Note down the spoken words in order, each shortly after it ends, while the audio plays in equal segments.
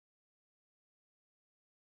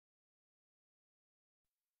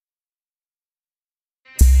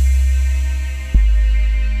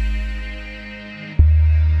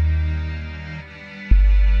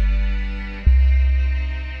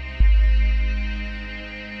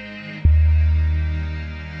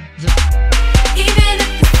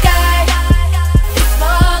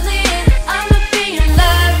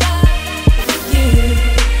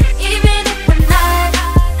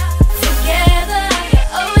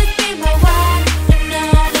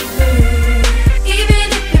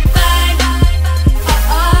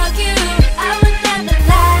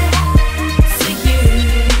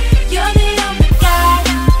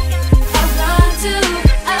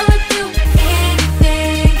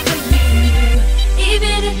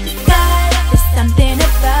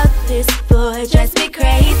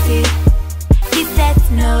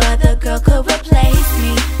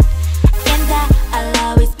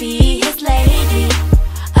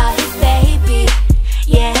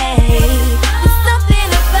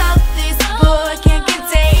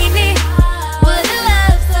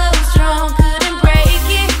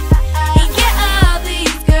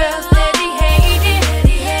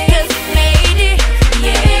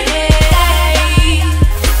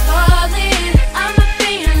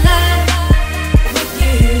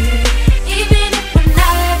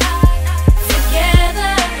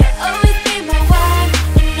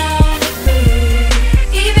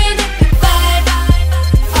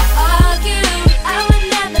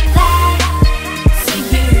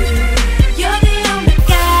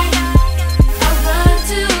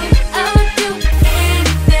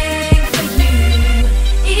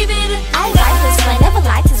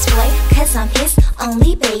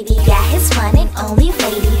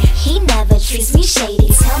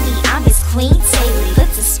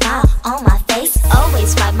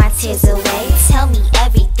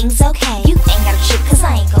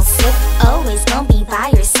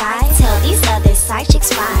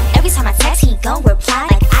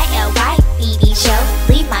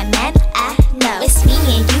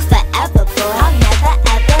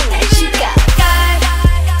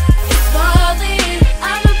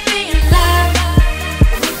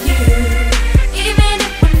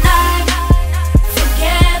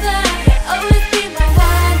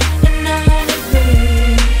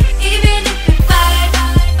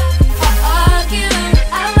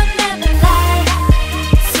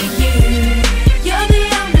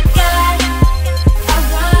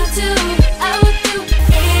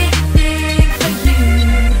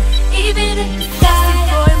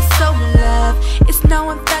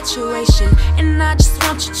and I just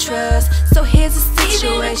want your trust. So here's the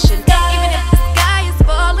situation. Even if the sky is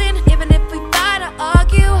falling, even if we fight or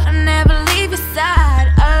argue, I'll never leave your side.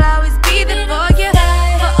 I'll always be there for you,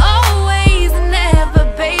 for always and ever,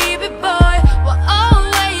 baby boy. We're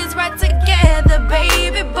always right together,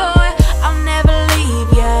 baby boy. I'll never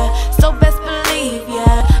leave ya, so best believe ya.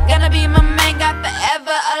 Gonna be my man, God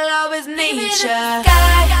forever. I'll always need ya.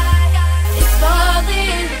 Sky is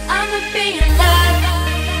falling, I'ma be in love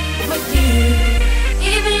with you,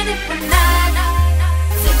 even if we're not